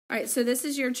All right, so this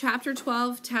is your Chapter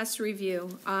 12 test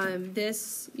review.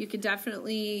 This you could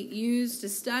definitely use to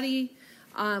study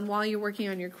while you're working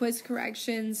on your quiz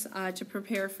corrections to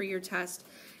prepare for your test.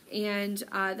 And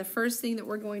the first thing that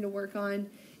we're going to work on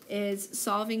is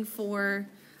solving for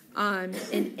an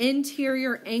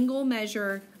interior angle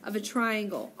measure of a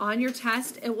triangle. On your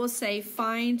test, it will say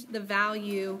find the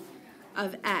value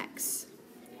of x.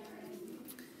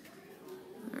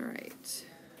 All right.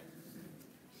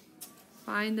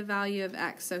 Find the value of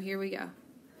x. So here we go.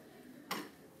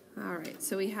 All right,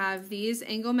 so we have these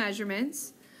angle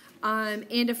measurements. And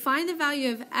to find the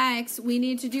value of x, we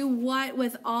need to do what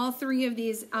with all three of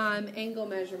these angle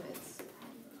measurements?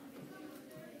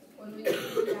 Make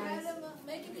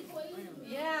an equation.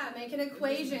 Yeah, make an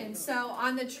equation. So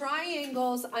on the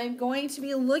triangles, I'm going to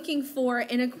be looking for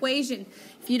an equation.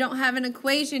 If you don't have an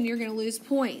equation, you're going to lose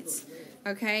points.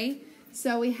 Okay?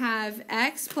 So we have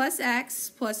x plus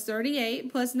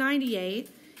 38 plus 98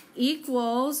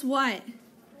 equals what?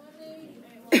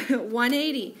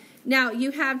 180. Now,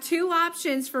 you have two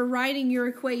options for writing your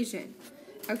equation.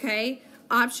 Okay?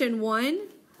 Option 1,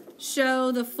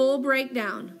 show the full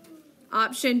breakdown.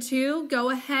 Option 2,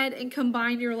 go ahead and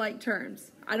combine your like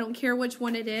terms. I don't care which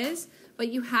one it is, but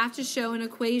you have to show an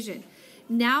equation.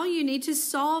 Now you need to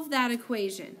solve that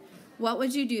equation. What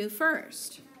would you do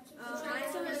first?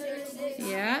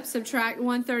 Yeah, subtract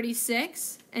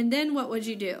 136. And then what would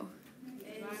you do?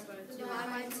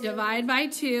 Divide by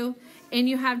 2. And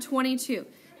you have 22.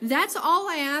 That's all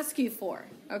I ask you for,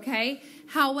 okay?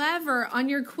 However, on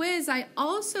your quiz, I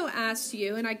also asked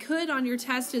you, and I could on your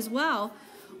test as well,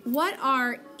 what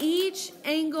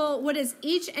is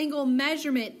each angle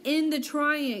measurement in the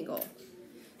triangle?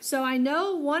 So I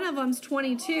know one of them's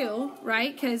 22,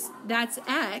 right? Because that's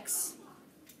x.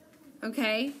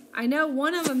 Okay, I know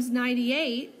one of them's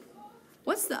 98.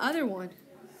 What's the other one?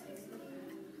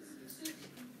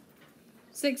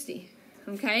 60.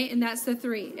 Okay, and that's the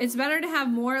 3. It's better to have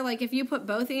more, like if you put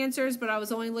both answers, but I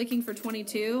was only looking for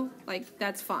 22, like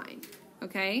that's fine.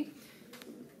 Okay,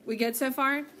 we good so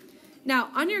far?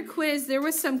 Now, on your quiz, there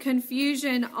was some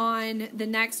confusion on the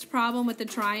next problem with the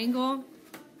triangle.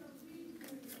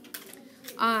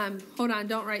 Hold on,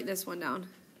 don't write this one down.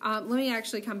 Let me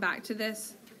actually come back to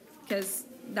this. Because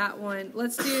that one,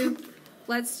 let's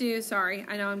do, sorry,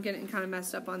 I know I'm getting kind of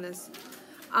messed up on this.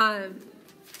 I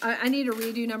need to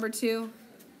redo number 2.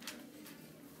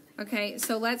 Okay,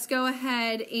 so let's go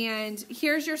ahead and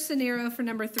here's your scenario for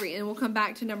number 3, and we'll come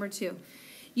back to number 2.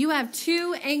 You have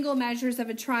 2 angle measures of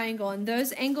a triangle, and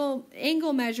those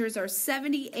angle measures are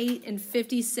 78 and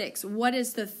 56. What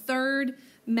is the third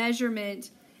measurement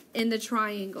in the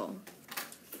triangle?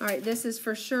 All right, this is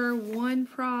for sure one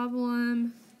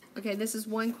problem. Okay, this is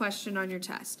one question on your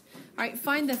test. All right,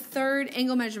 find the third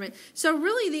angle measurement. So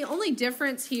really the only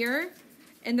difference here,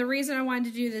 and the reason I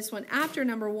wanted to do this one after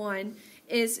number 1,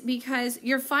 is because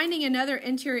you're finding another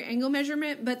interior angle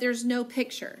measurement, but there's no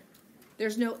picture.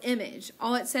 There's no image.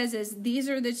 All it says is these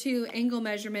are the 2 angle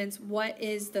measurements. What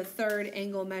is the third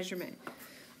angle measurement?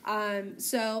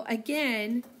 So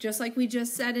again, just like we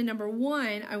just said in number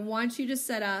 1, I want you to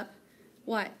set up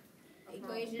what?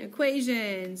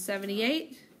 Equation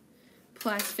 78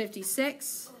 plus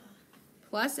 56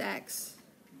 plus x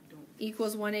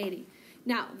equals 180.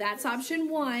 Now, that's option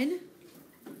 1.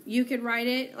 You could write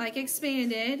it like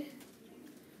expanded,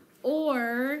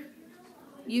 or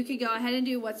you could go ahead and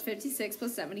do what's 56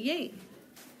 plus 78.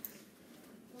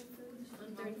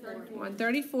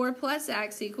 134 plus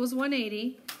x equals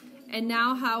 180. And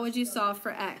now how would you solve for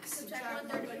x?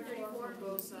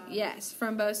 Yes,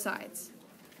 from both sides.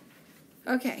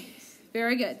 Okay,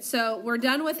 very good. So we're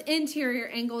done with interior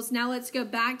angles. Now let's go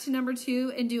back to number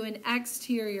 2 and do an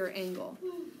exterior angle.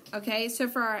 Okay, so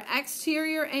for our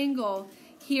exterior angle,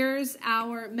 here's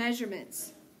our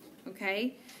measurements.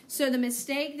 Okay, so the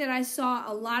mistake that I saw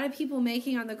a lot of people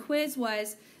making on the quiz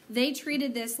was they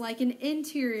treated this like an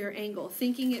interior angle,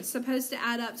 thinking it's supposed to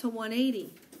add up to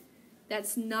 180.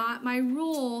 That's not my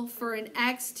rule for an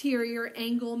exterior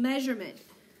angle measurement.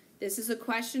 This is a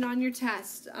question on your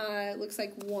test. It looks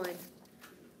like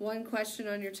one question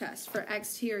on your test for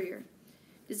exterior.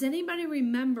 Does anybody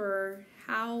remember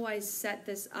how I set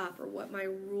this up or what my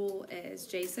rule is?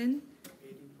 Jason?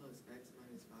 80 plus x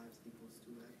minus 5 equals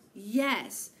 2x.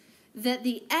 Yes, that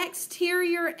the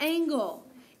exterior angle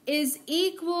is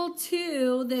equal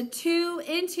to the 2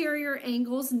 interior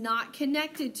angles not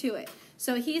connected to it.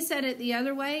 So he said it the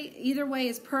other way. Either way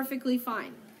is perfectly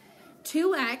fine.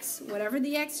 2x, whatever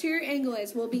the exterior angle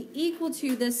is, will be equal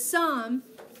to the sum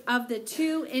of the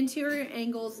 2 interior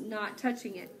angles not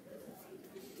touching it.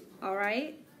 All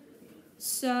right?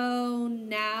 So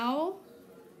now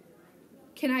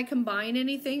Can I combine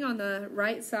anything on the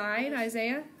right side,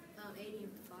 Isaiah? 80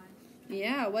 and 5.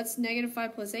 Yeah, what's negative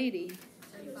 5 plus 80?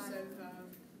 75.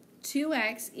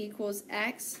 2x equals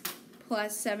x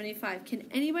plus 75. Can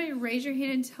anybody raise your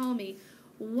hand and tell me,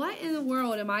 what in the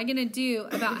world am I going to do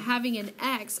about having an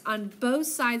x on both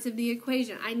sides of the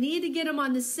equation? I need to get them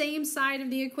on the same side of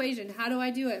the equation. How do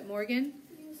I do it, Morgan?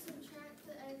 You subtract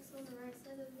the x on the right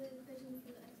side of the equation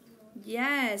for the x on the left.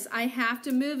 Yes, I have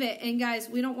to move it. And guys,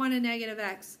 we don't want a negative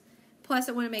x. Plus,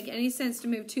 it wouldn't make any sense to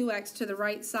move 2x to the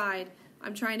right side.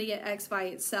 I'm trying to get x by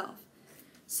itself.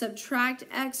 Subtract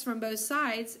x from both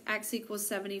sides, x equals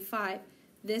 75.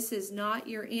 This is not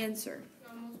your answer.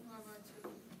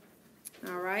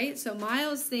 All right, so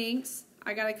Miles thinks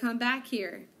I got to come back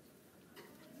here.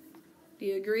 Do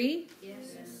you agree?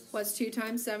 Yes. What's 2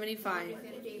 times 75?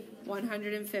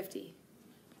 150.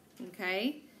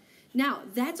 Okay? Now,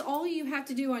 that's all you have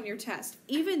to do on your test.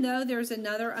 Even though there's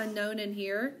another unknown in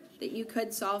here that you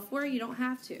could solve for, you don't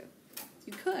have to.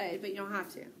 You could, but you don't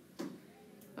have to.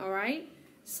 All right?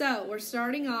 So, we're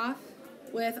starting off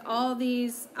with all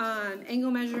these angle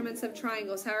measurements of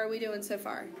triangles. How are we doing so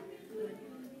far?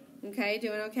 Okay,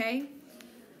 doing okay?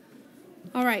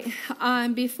 All right,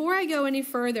 before I go any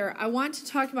further, I want to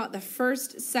talk about the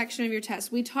first section of your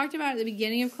test. We talked about it at the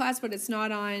beginning of class, but it's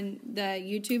not on the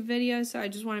YouTube video, so I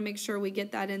just want to make sure we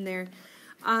get that in there.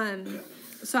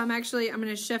 So I'm going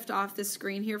to shift off the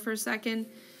screen here for a second.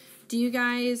 Do you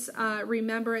guys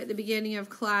remember at the beginning of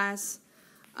class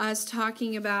us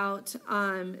talking about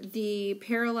the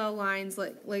parallel lines?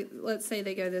 Let's say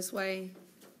they go this way.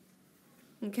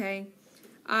 Okay.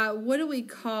 What do we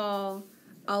call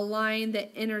a line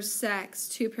that intersects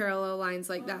 2 parallel lines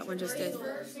like that one just did?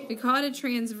 We call it a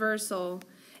transversal.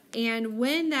 And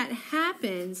when that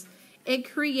happens,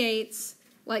 it creates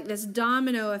like this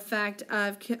domino effect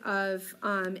of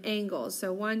angles.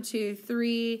 So 1, 2,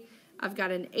 3. I've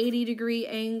got an 80-degree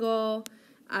angle.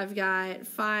 I've got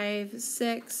 5,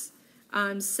 6,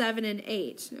 7, and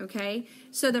 8, okay?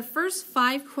 So the first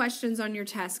 5 questions on your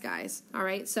test, guys, all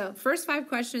right? So first 5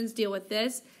 questions deal with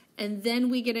this, and then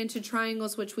we get into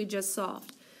triangles, which we just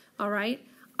solved, all right?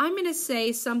 I'm going to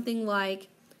say something like,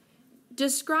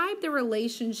 describe the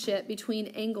relationship between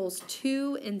angles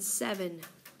 2 and 7.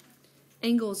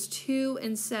 Angles 2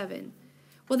 and 7.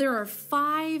 Well, there are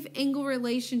 5 angle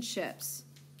relationships.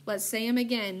 Let's say them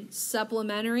again.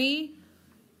 Supplementary,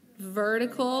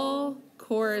 vertical,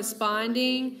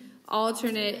 corresponding,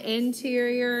 alternate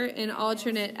interior, and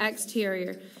alternate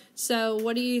exterior. So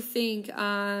what do you think,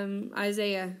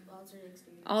 Isaiah?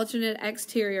 Alternate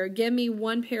exterior. Give me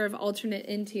one pair of alternate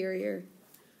interior.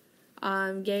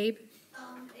 Gabe?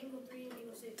 Angle 3 and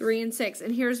angle 6. 3 and 6.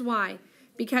 And here's why.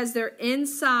 Because they're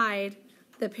inside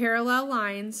the parallel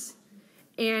lines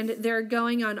and they're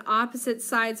going on opposite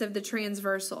sides of the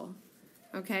transversal.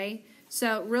 Okay?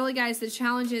 So really, guys, the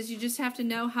challenge is you just have to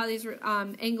know how these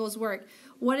angles work.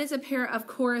 What is a pair of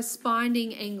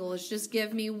corresponding angles? Just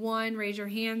give me one. Raise your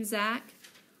hand, Zach.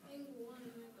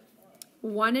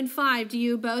 1 and 5.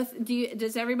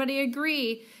 Does everybody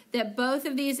agree that both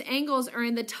of these angles are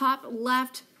in the top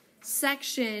left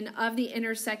section of the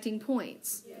intersecting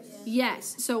points?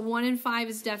 Yes. So 1 and 5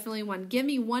 is definitely one. Give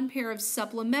me one pair of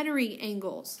supplementary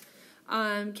angles.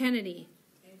 Kennedy.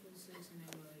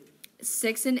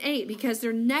 6 and 8, because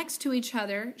they're next to each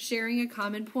other, sharing a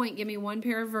common point. Give me one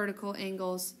pair of vertical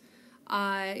angles.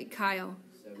 Kyle.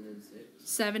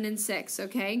 7 and 6,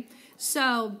 okay?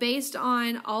 So, based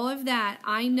on all of that,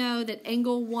 I know that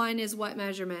angle 1 is what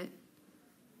measurement?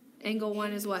 Angle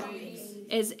 1 is what?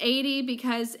 Is 80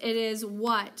 because it is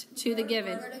what to the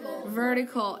given?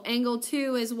 Vertical. Angle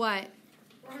 2 is what?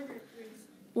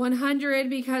 100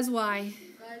 because why?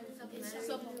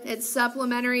 It's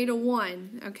supplementary to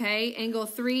 1, okay? Angle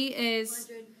 3 is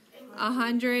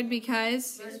 100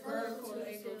 because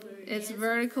it's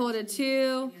vertical to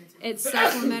 2. It's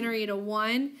supplementary to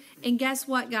 1. And guess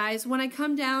what, guys? When I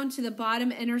come down to the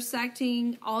bottom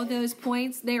intersecting all those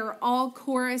points, they are all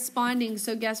corresponding.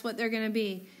 So guess what they're going to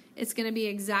be? It's going to be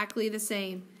exactly the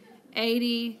same.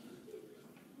 80.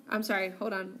 I'm sorry,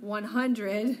 hold on.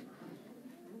 100.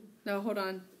 No, hold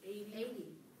on. 80.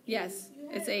 Yes,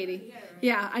 it's 80.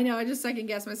 Yeah, I know. I just second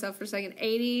guessed myself for a second.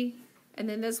 80, and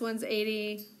then this one's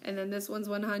 80, and then this one's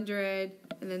 100,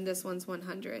 and then this one's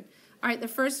 100. All right, the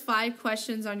first 5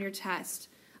 questions on your test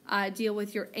deal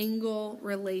with your angle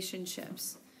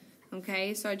relationships.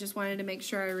 Okay, so I just wanted to make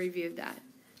sure I reviewed that.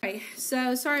 Okay,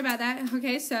 so sorry about that.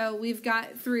 Okay, so we've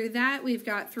got through that. We've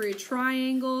got through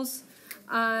triangles.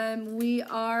 We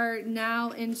are now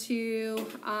into,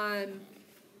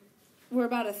 we're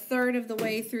about a third of the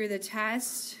way through the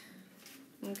test.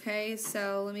 Okay,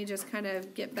 so let me just kind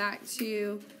of get back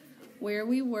to where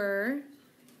we were.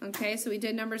 Okay, so we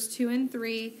did numbers 2 and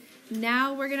 3.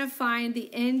 Now we're going to find the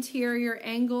interior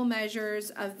angle measures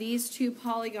of these two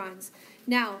polygons.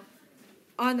 Now,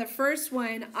 on the first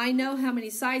one, I know how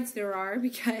many sides there are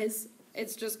because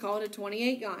it's just called a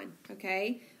 28gon,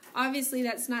 okay? Obviously,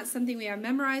 that's not something we have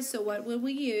memorized, so what would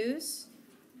we use?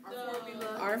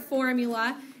 Our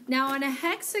formula. Now, on a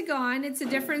hexagon, it's a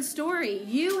different story.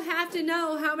 You have to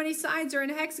know how many sides are in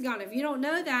a hexagon. If you don't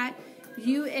know that,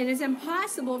 it is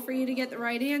impossible for you to get the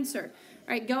right answer. All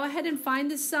right, go ahead and find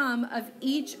the sum of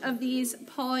each of these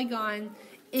polygon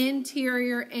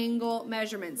interior angle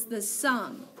measurements. The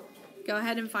sum. Go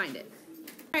ahead and find it.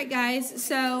 All right, guys,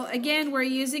 so again, we're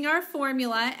using our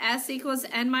formula, S equals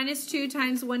n minus 2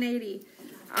 times 180.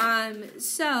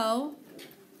 So,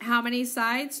 how many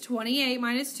sides? 28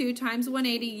 minus 2 times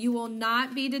 180. You will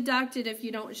not be deducted if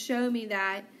you don't show me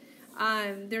that.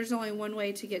 There's only one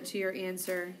way to get to your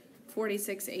answer,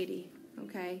 4680,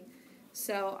 okay?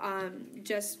 So,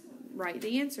 just write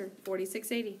the answer,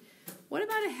 4680. What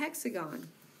about a hexagon?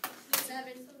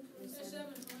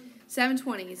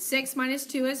 720. 6 minus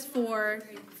 2 is 4.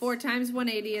 4 times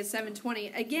 180 is 720.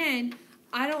 Again,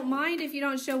 I don't mind if you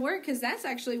don't show work because that's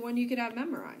actually one you could have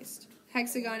memorized.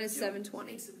 Hexagon is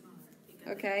 720.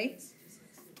 Okay?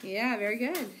 Yeah, very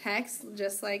good. Hex,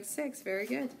 just like 6. Very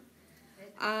good.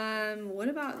 What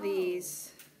about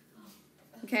these?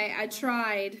 Okay, I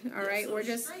tried. All right, we're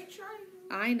just...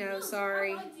 I know,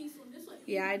 sorry.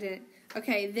 Yeah, I didn't.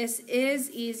 Okay, this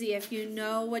is easy if you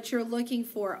know what you're looking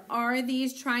for. Are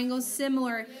these triangles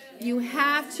similar? You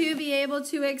have to be able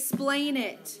to explain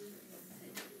it.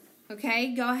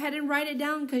 Okay, go ahead and write it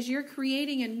down because you're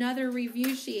creating another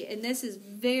review sheet, and this is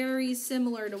very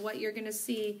similar to what you're going to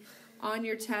see on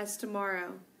your test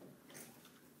tomorrow.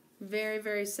 Very,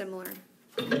 very similar.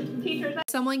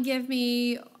 Someone give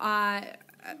me,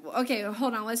 okay,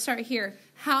 hold on, let's start here.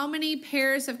 How many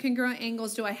pairs of congruent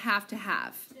angles do I have to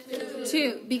have?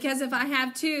 2. Because if I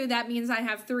have 2, that means I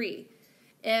have 3.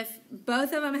 If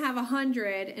both of them have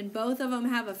 100 and both of them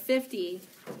have a 50,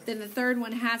 then the third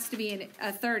one has to be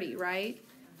a 30, right?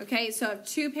 Okay, so if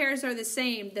 2 pairs are the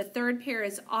same, the third pair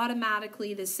is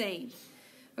automatically the same.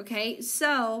 Okay,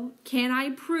 so can I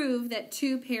prove that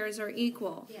 2 pairs are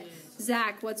equal? Yes.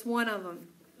 Zach, what's one of them?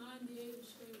 98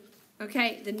 shared.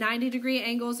 Okay, the 90-degree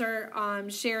angles are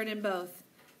shared in both.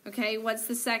 Okay, what's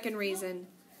the second reason?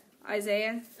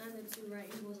 Isaiah? And the 2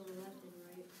 right angles on the left and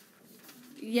right.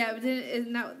 Yeah, but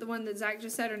isn't that the one that Zach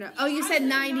just said or no? Oh, you said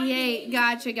 98.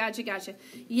 Gotcha.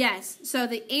 Yes, so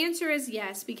the answer is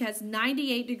yes because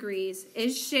 98 degrees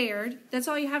is shared. That's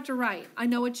all you have to write. I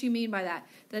know what you mean by that.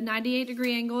 The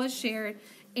 98-degree angle is shared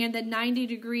and the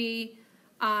 90-degree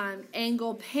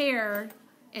angle pair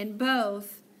in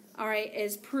both, all right,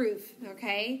 is proof,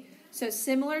 okay? So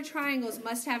similar triangles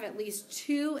must have at least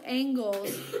 2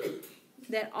 angles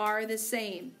that are the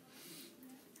same.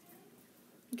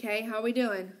 Okay, how are we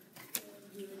doing?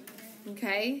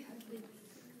 Okay.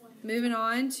 Moving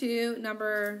on to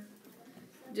number,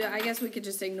 I guess we could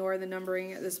just ignore the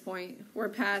numbering at this point.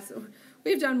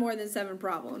 We've done more than 7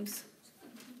 problems.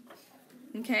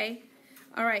 Okay.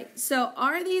 All right, so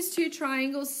are these 2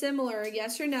 triangles similar,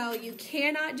 yes or no? You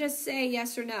cannot just say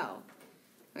yes or no.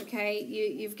 Okay,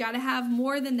 you've got to have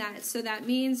more than that. So that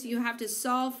means you have to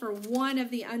solve for one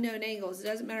of the unknown angles. It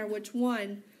doesn't matter which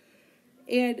one.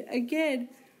 And again,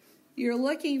 you're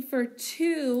looking for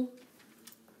two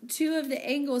of the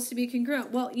angles to be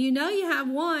congruent. Well, you know you have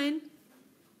one.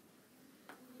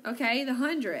 Okay, the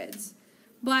hundreds.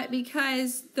 But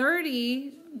because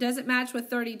 30 doesn't match with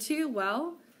 32,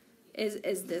 well,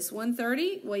 is this one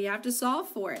 30? Well, you have to solve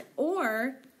for it.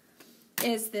 Or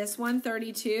is this one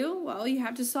 32? Well, you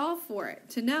have to solve for it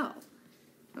to know.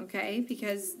 Okay,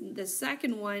 because the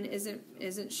second one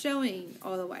isn't showing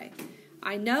all the way.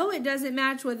 I know it doesn't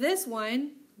match with this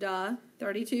one. Duh,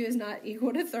 32 is not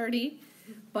equal to 30.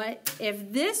 But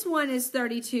if this one is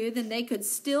 32, then they could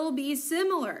still be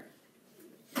similar.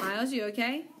 Miles, you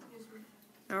okay?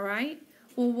 All right.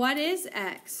 Well, what is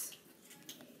x?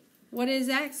 What is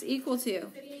x equal to?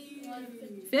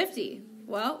 50.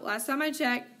 Well, last time I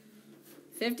checked,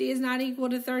 50 is not equal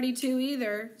to 32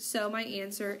 either, so my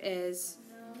answer is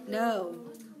no.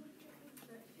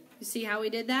 You see how we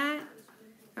did that?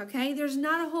 Okay, there's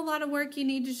not a whole lot of work you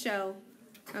need to show,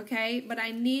 okay? But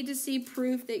I need to see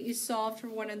proof that you solved for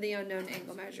one of the unknown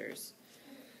angle measures.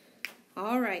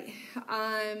 All right,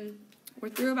 we're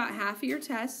through about half of your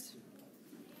test,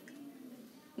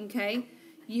 okay?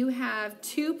 You have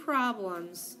 2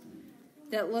 problems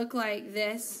that look like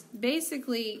this.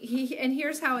 Basically, and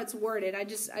here's how it's worded. I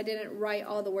didn't write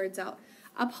all the words out.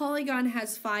 A polygon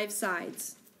has 5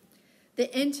 sides.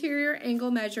 The interior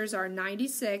angle measures are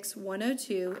 96,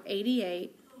 102,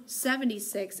 88,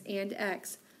 76, and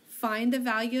x. Find the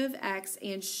value of x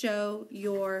and show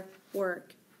your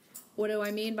work. What do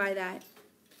I mean by that?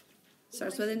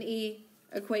 Starts with an E,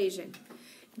 equation.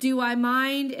 Do I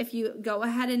mind if you go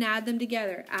ahead and add them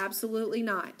together? Absolutely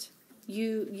not.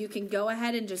 You can go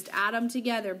ahead and just add them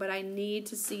together, but I need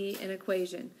to see an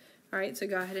equation. All right, so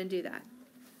go ahead and do that.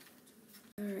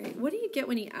 All right, what do you get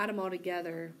when you add them all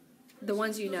together? The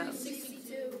ones you know.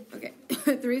 362. Okay,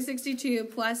 362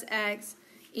 plus x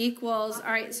equals,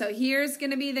 all right, so here's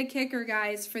going to be the kicker,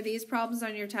 guys, for these problems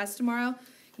on your test tomorrow.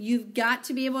 You've got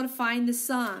to be able to find the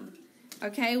sum.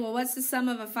 Okay, well, what's the sum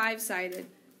of a 5-sided?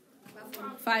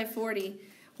 540.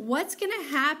 What's going to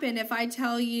happen if I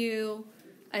tell you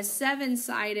a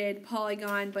 7-sided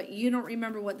polygon, but you don't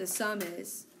remember what the sum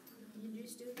is?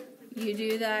 You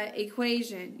do the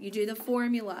equation. You do the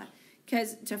formula.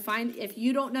 Because to find, if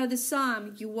you don't know the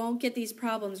sum, you won't get these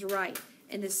problems right.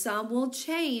 And the sum will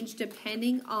change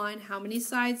depending on how many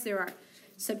sides there are.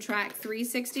 Subtract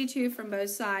 362 from both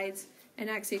sides, and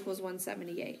x equals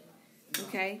 178.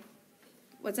 Okay?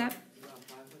 What's that? You got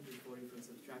 540 from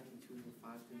subtracting 2 from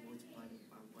 5 and multiplying it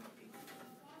by 180.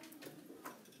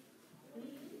 How do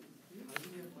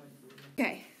you get 540?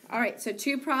 Okay. All right. So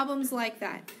 2 problems like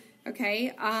that.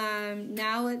 Okay.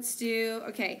 Now let's do.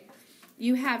 Okay.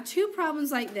 You have 2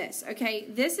 problems like this. Okay.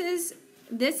 This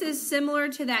is similar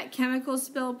to that chemical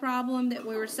spill problem that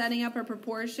we were setting up a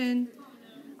proportion.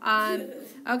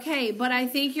 Okay, but I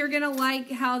think you're gonna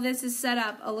like how this is set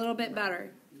up a little bit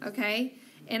better. Okay.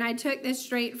 And I took this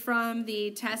straight from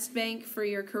the test bank for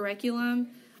your curriculum.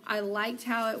 I liked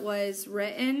how it was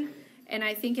written, and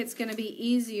I think it's going to be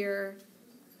easier.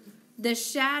 The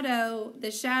shadow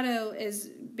is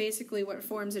basically what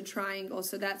forms a triangle,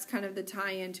 so that's kind of the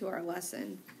tie-in to our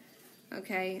lesson.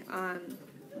 Okay. I'm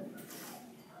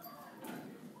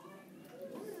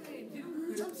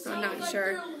not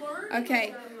sure.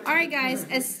 Okay. All right, guys.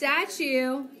 A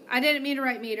statue. I didn't mean to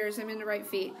write meters. I meant to write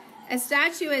feet. A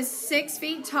statue is 6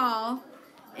 feet tall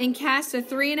and casts a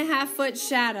 3.5-foot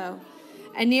shadow.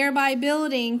 A nearby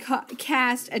building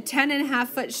casts a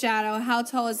 10.5-foot shadow. How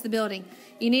tall is the building?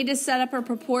 You need to set up a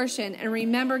proportion. And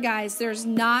remember, guys, there's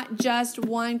not just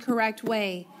one correct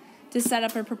way to set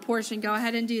up a proportion. Go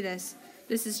ahead and do this.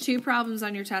 This is 2 problems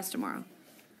on your test tomorrow.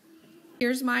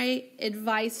 Here's my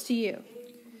advice to you.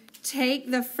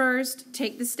 Take the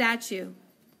statue.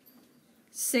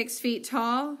 6 feet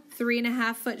tall,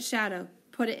 3.5-foot shadow.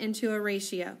 Put it into a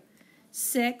ratio.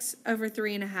 6 over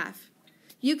 3.5.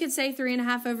 You could say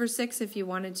 3.5 over 6 if you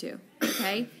wanted to,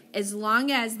 okay? As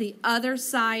long as the other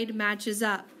side matches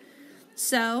up.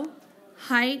 So,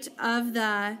 height of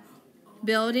the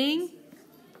building,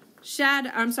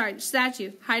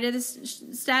 statue. Height of the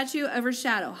statue over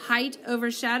shadow. Height over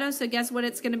shadow, so guess what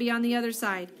it's going to be on the other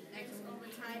side?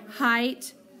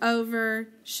 Height over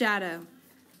shadow.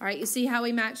 All right, you see how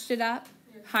we matched it up?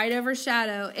 Height over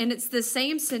shadow, and it's the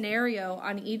same scenario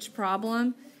on each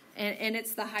problem, and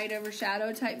it's the height over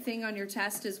shadow type thing on your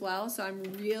test as well, so I'm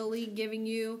really giving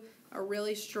you a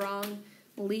really strong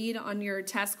lead on your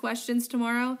test questions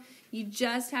tomorrow. You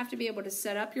just have to be able to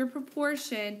set up your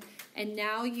proportion, and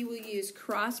now you will use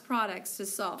cross products to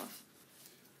solve.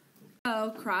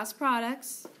 So, cross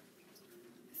products,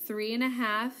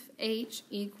 3.5h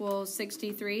equals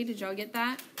 63. Did y'all get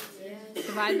that? Yes.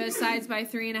 Divide both sides by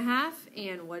 3.5,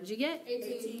 and what did you get?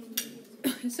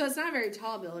 18. So it's not a very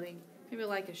tall building. Maybe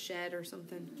like a shed or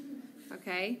something.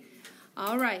 Okay.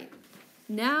 All right.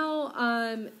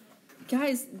 Now,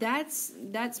 guys, that's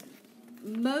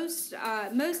most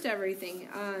everything.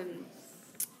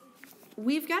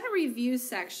 We've got a review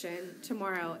section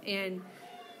tomorrow, and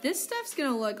this stuff's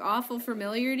gonna look awful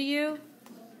familiar to you.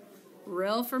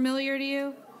 Real familiar to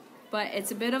you, but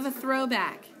it's a bit of a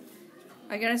throwback.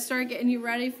 I gotta start getting you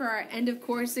ready for our end of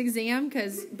course exam,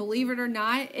 because believe it or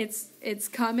not, it's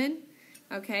coming.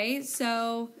 Okay,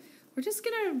 so we're just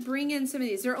gonna bring in some of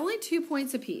these. They're only 2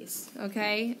 points apiece,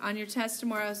 okay, on your test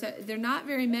tomorrow. So they're not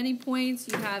very many points.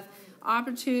 You have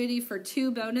opportunity for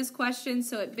 2 bonus questions.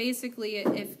 So it basically,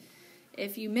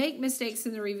 if you make mistakes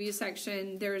in the review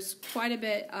section, there's quite a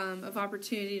bit of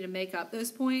opportunity to make up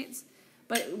those points.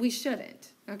 But we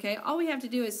shouldn't, okay? All we have to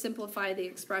do is simplify the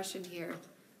expression here.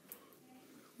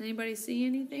 Anybody see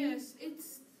anything? Yes,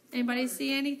 it's... Anybody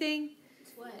see anything?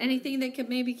 Anything that could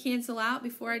maybe cancel out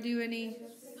before I do any?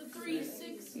 The 3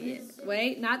 6. Yeah.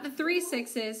 Wait, not the 3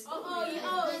 6s.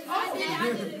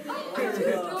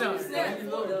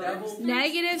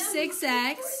 Negative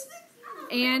 6x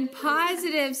and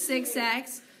positive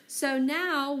 6x. So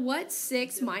now, what's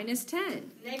 6 minus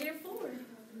 10? -4.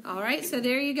 All right, so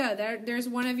there you go. There's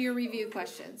one of your review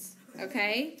questions.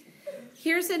 Okay?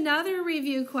 Here's another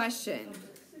review question.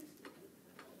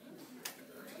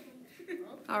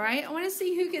 All right, I want to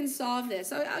see who can solve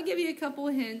this. I'll give you a couple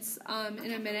hints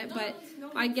in a minute, but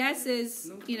my guess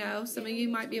is, you know, some of you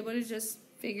might be able to just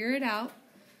figure it out.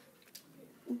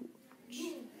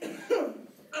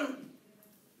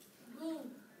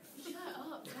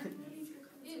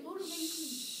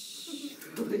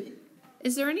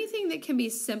 Is there anything that can be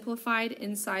simplified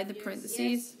inside the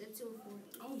parentheses?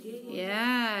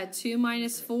 Yeah, 2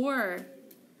 minus 4.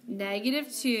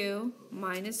 -2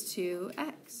 minus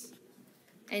 2x.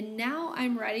 And now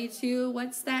I'm ready to,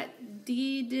 what's that?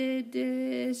 Distribute.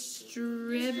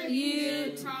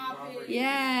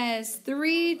 Yes,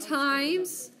 3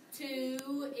 times.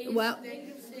 2 is Well,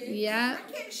 -6. yeah.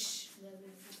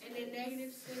 And then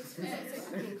 -6.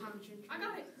 I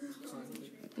got it.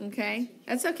 Okay,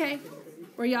 that's okay.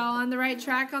 Were y'all on the right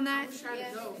track on that?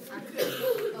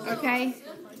 Okay.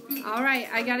 All right,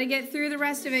 I got to get through the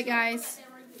rest of it, guys.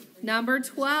 Number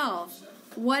 12.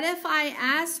 What if I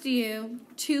asked you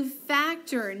to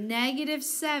factor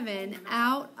 -7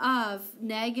 out of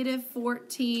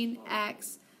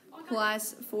 -14x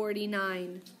plus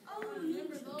 49?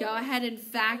 Go ahead and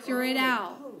factor it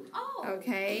out.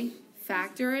 Okay,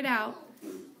 factor it out.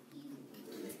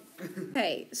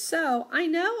 Okay, so I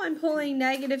know I'm pulling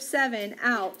 -7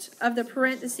 out of the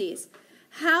parentheses.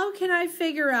 How can I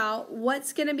figure out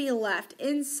what's going to be left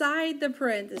inside the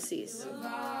parentheses?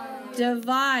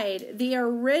 Divide the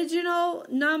original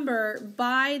number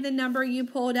by the number you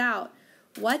pulled out.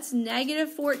 What's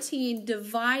 -14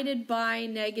 divided by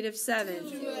 -7?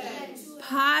 2x.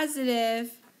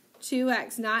 Positive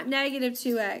 2x, not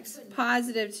 -2x.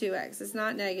 Positive 2x. It's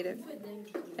not negative.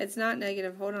 It's not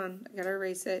negative. Hold on. I got to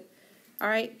erase it. All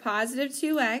right, positive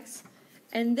 2x.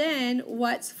 And then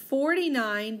what's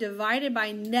 49 divided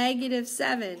by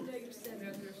 -7?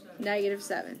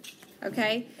 -7.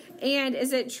 Okay? And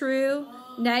is it true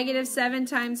 -7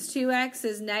 times 2x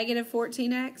is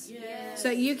 -14x? Yes. So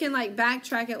you can like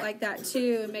backtrack it like that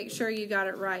too and make sure you got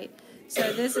it right.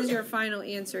 So this is your final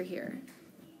answer here.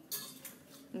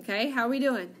 Okay, how are we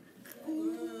doing?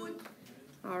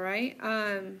 All right.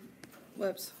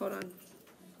 Whoops, hold on.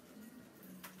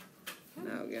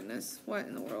 Oh goodness, what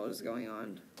in the world is going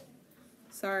on?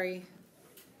 Sorry.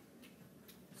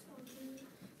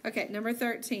 Okay, number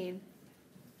 13.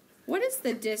 What is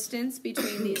the distance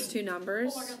between these two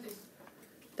numbers?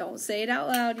 Don't say it out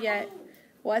loud yet.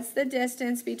 What's the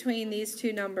distance between these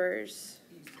two numbers?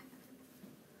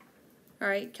 All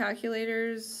right,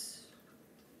 calculators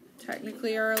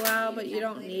technically are allowed, but you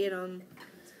don't need them.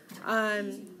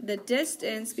 The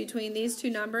distance between these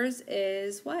two numbers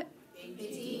is what?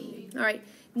 18. All right.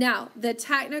 Now, the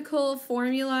technical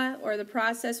formula or the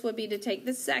process would be to take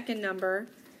the second number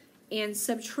and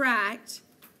subtract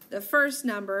the first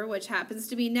number, which happens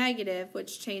to be negative,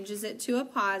 which changes it to a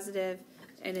positive,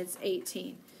 and it's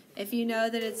 18. If you know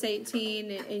that it's 18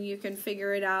 and you can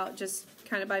figure it out just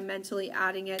kind of by mentally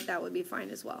adding it, that would be fine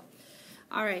as well.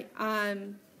 All right.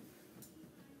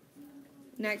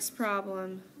 Next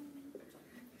problem.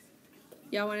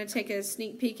 Y'all want to take a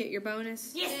sneak peek at your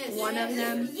bonus? Yes. One of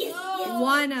them? Yes.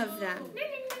 One of them.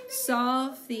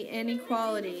 Solve the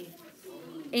inequality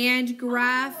and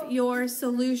graph your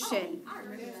solution.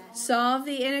 Solve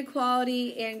the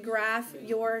inequality and graph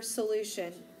your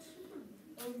solution.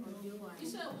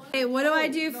 Okay, what do I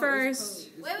do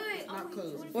first? Wait.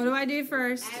 What do I do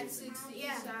first? Add 6 to each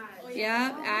side.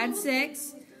 Yep, add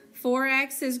 6.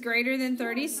 4x is greater than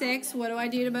 36. What do I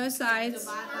do to both sides?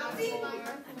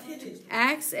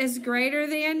 X is greater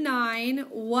than 9.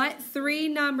 What 3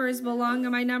 numbers belong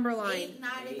on my number line? 8,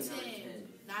 9, and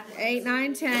 10. 8,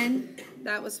 9, 10.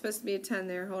 That was supposed to be a 10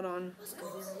 there. Hold on.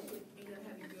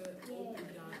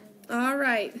 All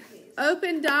right.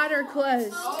 Open dot or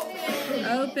closed?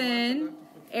 Open.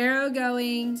 Arrow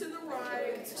going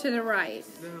to the right.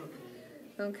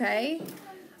 Okay.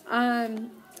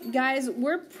 Guys,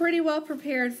 we're pretty well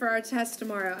prepared for our test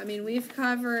tomorrow. I mean, we've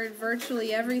covered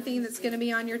virtually everything that's going to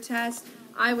be on your test.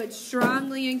 I would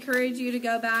strongly encourage you to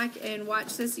go back and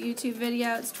watch this YouTube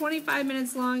video. It's 25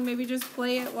 minutes long. Maybe just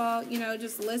play it while,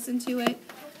 just listen to it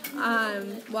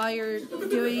while you're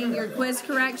doing your quiz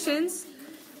corrections.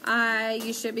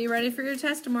 You should be ready for your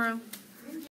test tomorrow.